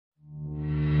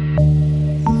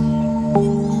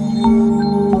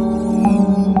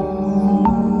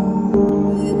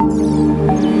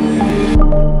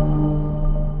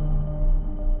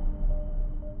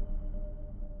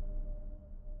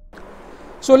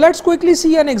So let's quickly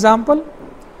see an example.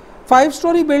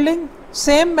 5-story building,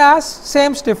 same mass,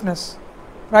 same stiffness,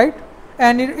 right?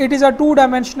 And it is a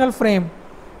 2-dimensional frame.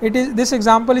 This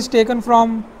example is taken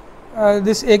from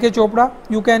this AK Chopra.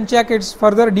 You can check its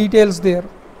further details there.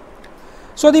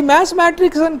 So the mass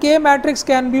matrix and K matrix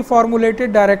can be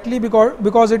formulated directly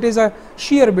because it is a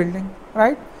shear building,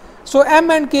 right? So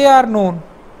M and K are known.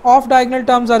 Off diagonal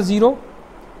terms are 0,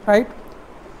 right?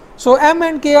 So M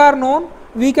and K are known.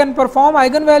 We can perform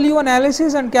eigenvalue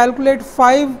analysis and calculate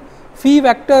 5 phi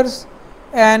vectors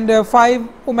and 5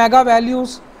 omega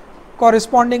values,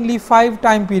 correspondingly 5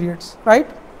 time periods, right?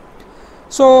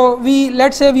 So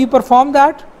let's say we perform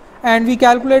that and we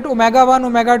calculate omega 1,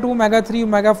 omega 2, omega 3,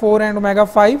 omega 4 and omega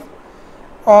 5,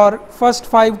 or first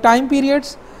 5 time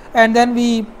periods, and then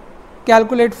we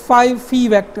calculate 5 phi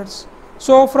vectors.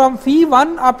 So from phi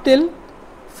 1 up till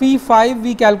phi 5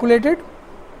 we calculated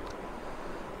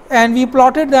and we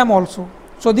plotted them also.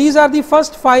 So these are the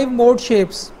first 5 mode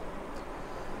shapes,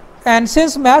 and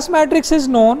since mass matrix is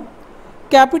known,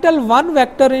 capital 1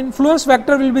 vector, influence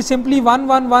vector, will be simply 1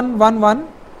 1 1 1 1.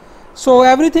 So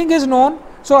everything is known.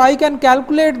 So I can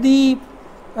calculate the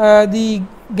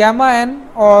gamma n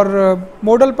or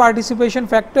modal participation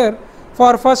factor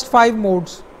for first 5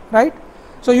 modes, right?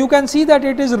 So you can see that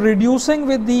it is reducing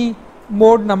with the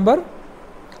mode number,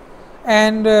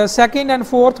 and second and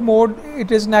fourth mode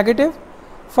it is negative,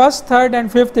 first, third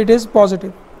and fifth it is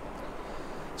positive.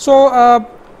 So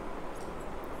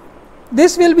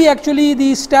this will be actually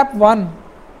the step 1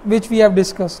 which we have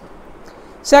discussed.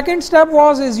 Second step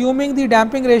was assuming the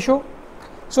damping ratio.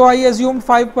 So I assumed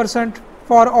 5%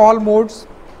 for all modes.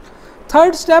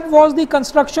 Third step was the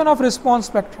construction of response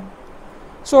spectrum.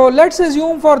 So let's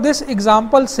assume for this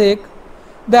example's sake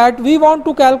that we want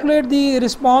to calculate the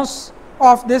response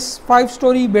of this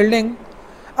 5-story building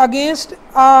against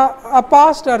a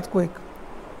past earthquake,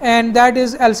 and that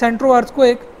is El Centro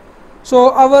earthquake.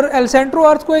 So our El Centro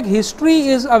earthquake history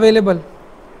is available,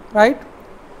 right?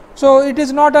 So it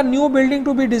is not a new building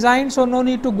to be designed, so no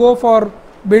need to go for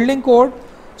building code.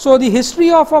 So the history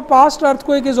of a past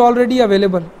earthquake is already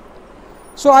available.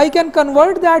 So I can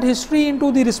convert that history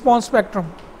into the response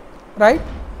spectrum, right?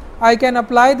 I can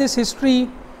apply this history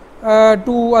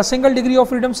to a single degree of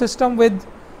freedom system with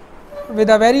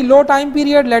a very low time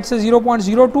period, let's say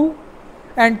 0.02,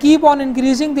 and keep on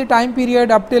increasing the time period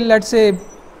up till, let's say,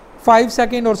 5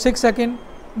 second or 6 second.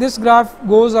 This graph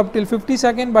goes up till 50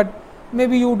 second, but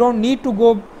maybe you don't need to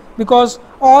go, because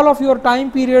all of your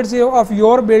time periods of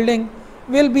your building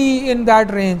will be in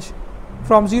that range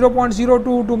from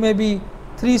 0.02 to maybe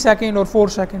 3 second or 4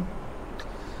 second.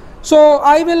 So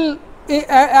I will,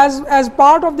 as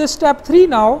part of this step 3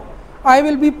 now, I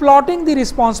will be plotting the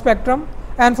response spectrum,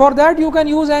 and for that you can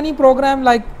use any program.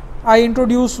 Like I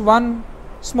introduce one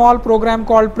small program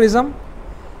called Prism,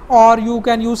 or you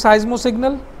can use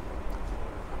Seismosignal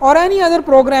or any other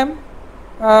program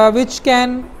which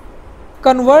can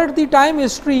convert the time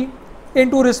history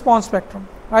into response spectrum,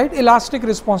 right? Elastic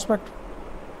response spectrum.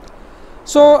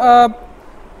 So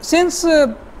since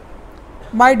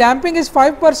my damping is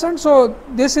 5%, so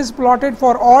this is plotted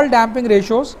for all damping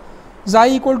ratios,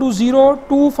 xi equal to 0,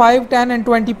 2, 5, 10 and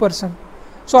 20%.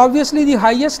 So obviously the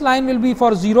highest line will be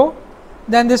for 0,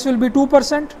 then this will be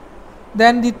 2%,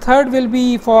 then the third will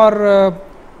be for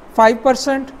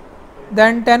 5%,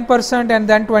 then 10% and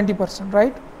then 20%,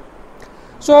 right?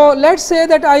 So let's say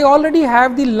that I already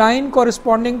have the line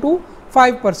corresponding to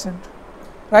 5%,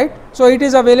 right? So it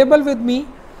is available with me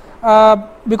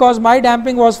because my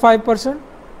damping was 5%.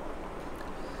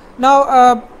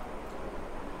 Now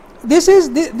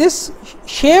this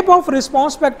shape of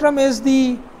response spectrum is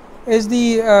the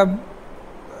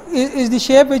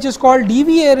shape which is called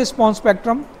DVA response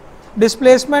spectrum,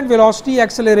 displacement velocity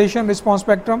acceleration response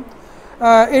spectrum.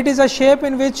 It is a shape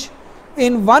in which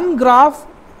in one graph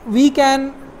we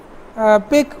can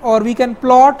pick or we can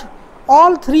plot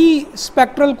all 3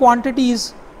 spectral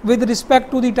quantities with respect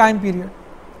to the time period,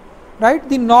 right?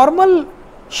 The normal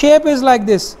shape is like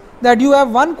this, that you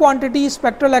have one quantity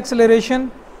spectral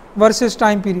acceleration versus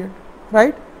time period,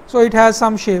 right? So it has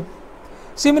some shape.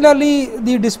 Similarly,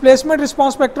 the displacement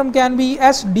response spectrum can be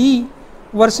SD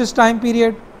versus time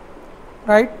period,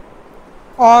 right,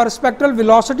 or spectral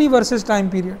velocity versus time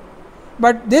period.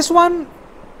 But this one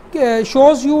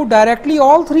shows you directly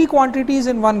all 3 quantities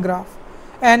in one graph,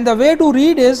 and the way to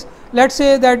read is, let's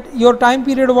say that your time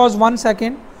period was 1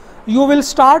 second, you will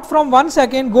start from 1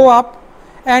 second, go up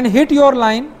and hit your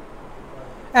line,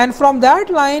 and from that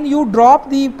line you drop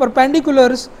the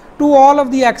perpendiculars to all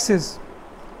of the axes,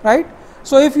 right?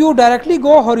 So if you directly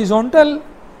go horizontal,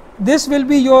 this will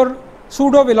be your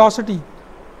pseudo velocity.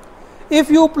 if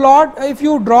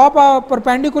you drop a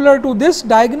perpendicular to this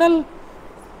diagonal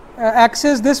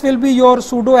axis, this will be your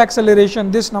pseudo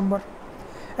acceleration, this number,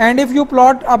 and if you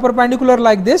plot a perpendicular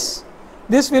like this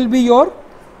will be your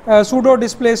pseudo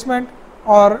displacement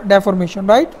or deformation,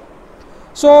 right.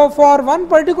 So for one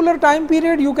particular time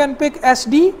period you can pick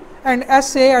SD and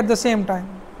SA at the same time.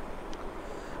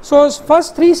 So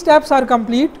first 3 steps are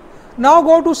complete. Now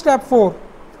go to step 4.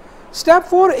 Step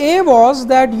 4A was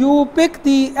that you pick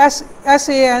the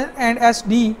SA and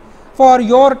SD for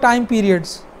your time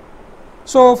periods.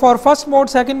 So for first mode,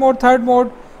 second mode, third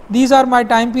mode, these are my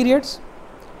time periods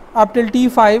up till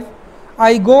T5.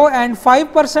 I go and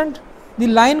 5%, the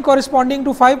line corresponding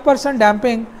to 5%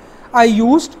 damping I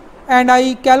used, and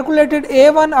I calculated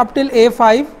A1 up till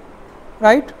A5,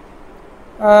 right.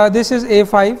 This is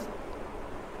A5,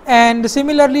 and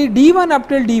similarly D1 up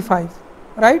till D5,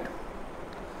 right.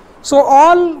 So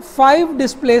all 5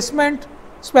 displacement,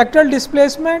 spectral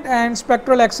displacement and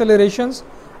spectral accelerations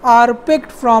are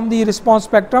picked from the response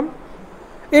spectrum.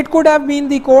 It could have been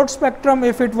the code spectrum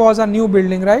if it was a new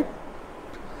building, right.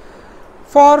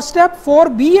 For step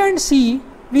 4B and C,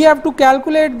 we have to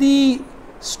calculate the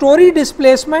story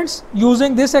displacements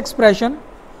using this expression.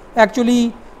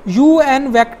 Actually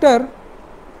UN vector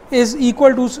is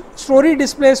equal to story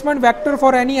displacement vector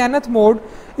for any nth mode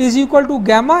is equal to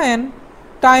gamma n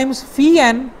times phi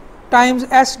n times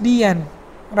SDN,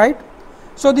 right.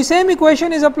 So the same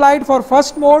equation is applied for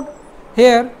first mode.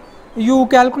 Here you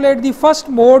calculate the first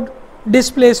mode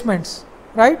displacements,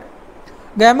 right.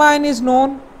 Gamma n is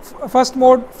known, first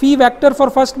mode, phi vector for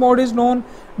first mode is known,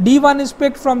 D1 is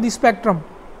picked from the spectrum,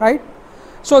 right.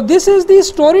 So this is the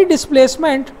story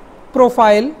displacement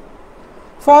profile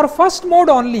for first mode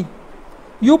only.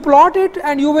 You plot it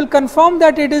and you will confirm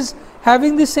that it is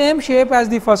having the same shape as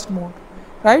the first mode,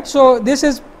 right. So this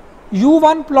is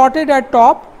U1 plotted at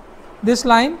top, this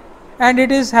line, and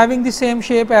it is having the same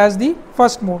shape as the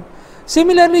first mode.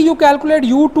 Similarly you calculate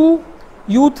U2,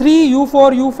 U3,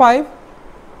 U4, U5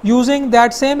 using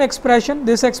that same expression,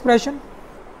 this expression.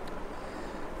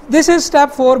 This is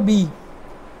step 4B.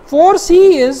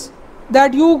 4C is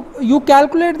that you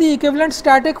calculate the equivalent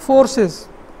static forces,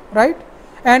 right,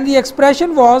 and the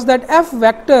expression was that F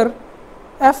vector,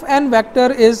 Fn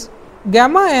vector is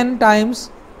gamma n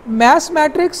times mass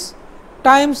matrix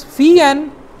times phi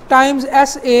n times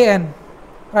SAN,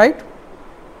 right.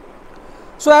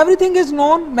 So everything is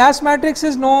known, mass matrix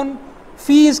is known,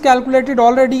 phi is calculated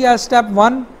already as step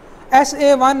 1,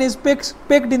 SA1 is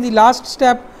picked in the last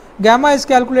step, gamma is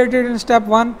calculated in step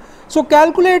 1. So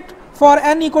calculate for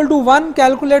n equal to 1,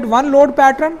 calculate one load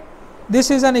pattern. This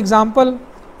is an example,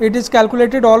 it is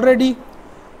calculated already.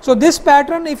 So this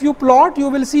pattern if you plot, you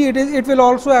will see it will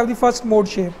also have the first mode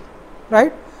shape,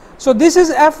 right. So this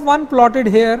is F1 plotted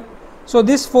here. So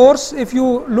this force, if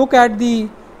you look at the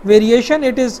variation,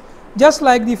 it is just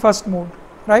like the first mode,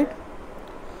 right.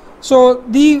 So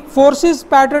the forces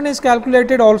pattern is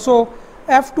calculated also,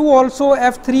 F2 also,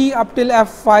 F3 up till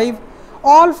F5,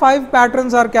 all 5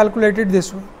 patterns are calculated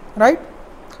this way, right.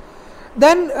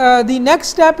 Then the next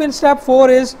step in step 4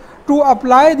 is to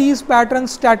apply these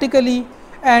patterns statically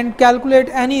and calculate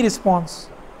any response,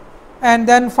 and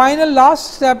then final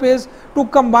last step is to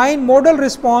combine modal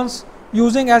response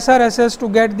using SRSS to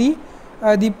get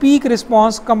the peak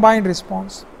response, combined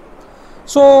response.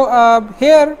 So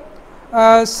here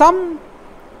some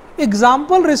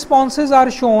example responses are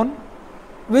shown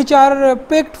which are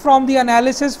picked from the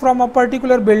analysis from a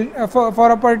particular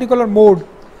for a particular mode.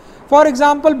 For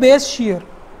example, base shear.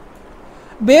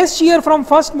 Base shear from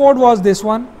first mode was this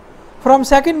one, from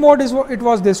second mode it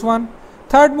was this one,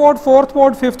 third mode, fourth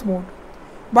mode, fifth mode.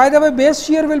 By the way, base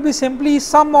shear will be simply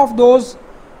sum of those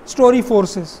story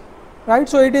forces, right.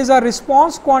 So it is a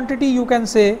response quantity, you can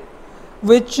say,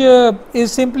 which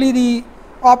is simply the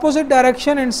opposite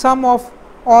direction and sum of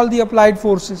all the applied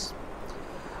forces.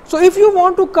 So if you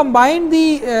want to combine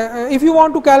the if you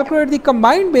want to calculate the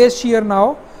combined base shear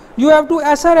now, you have to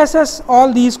SRSS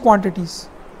all these quantities,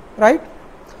 right.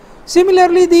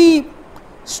 Similarly, the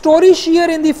story shear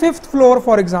in the 5th floor,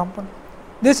 for example,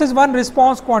 this is one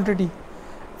response quantity.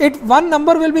 One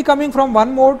number will be coming from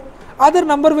one mode, other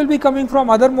number will be coming from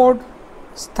other mode,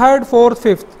 3rd, 4th,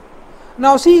 5th.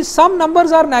 Now see, some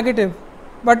numbers are negative,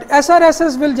 but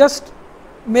SRSS will just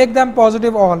make them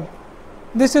positive all.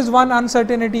 This is one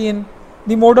uncertainty in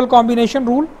the modal combination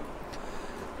rule.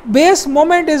 Base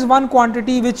moment is one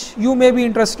quantity which you may be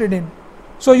interested in.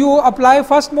 So you apply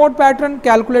first mode pattern,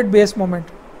 calculate base moment.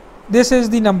 This is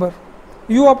the number.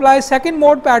 You apply second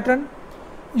mode pattern,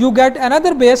 you get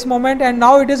another base moment, and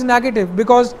now it is negative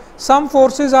because some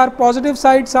forces are positive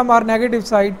side, some are negative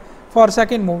side for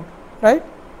second mode, right.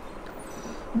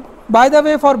 By the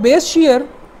way, for base shear,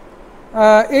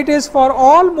 it is for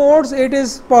all modes it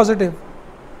is positive,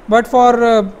 but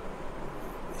for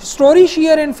story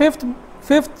shear in fifth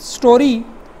story,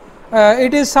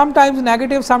 it is sometimes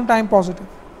negative, sometimes positive.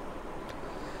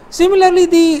 Similarly,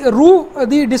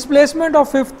 the displacement of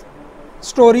fifth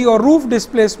story or roof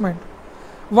displacement,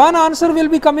 one answer will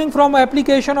be coming from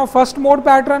application of first mode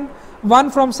pattern, one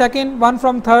from second, one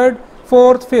from third,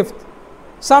 fourth, fifth.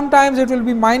 Sometimes it will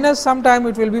be minus, sometimes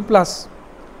it will be plus,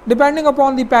 depending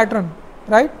upon the pattern,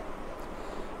 right.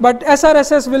 But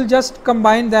SRSS will just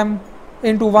combine them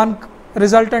into one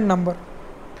resultant number.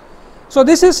 So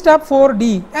this is step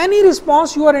 4D. Any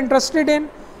response you are interested in,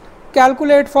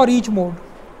 calculate for each mode,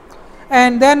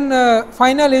 and then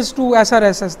final is to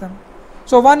SRSS them.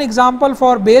 So one example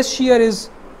for base shear is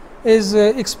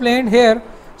explained here.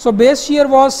 So base shear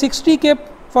was 60 kip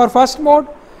for first mode,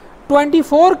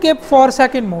 24 kip for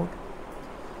second mode,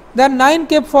 then 9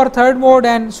 kip for third mode,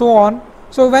 and so on.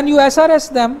 So when you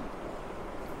SRS them,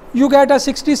 you get a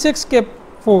 66 kip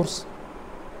force.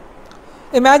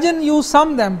 Imagine you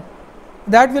sum them,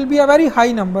 that will be a very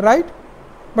high number, right,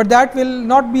 but that will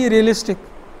not be realistic,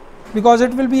 because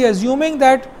it will be assuming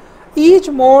that each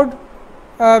mode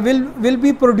will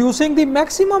be producing the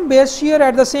maximum base shear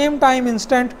at the same time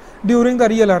instant during the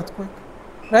real earthquake,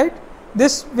 right.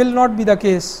 This will not be the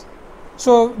case.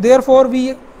 So therefore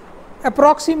we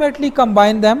approximately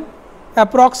combine them,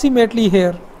 approximately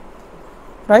here,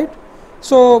 right.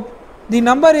 So the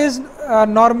number is a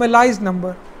normalized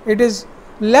number, it is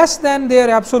less than their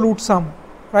absolute sum,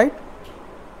 right.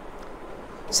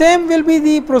 Same will be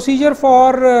the procedure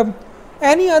for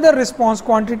any other response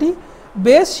quantity.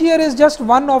 Base shear is just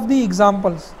one of the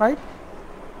examples, right.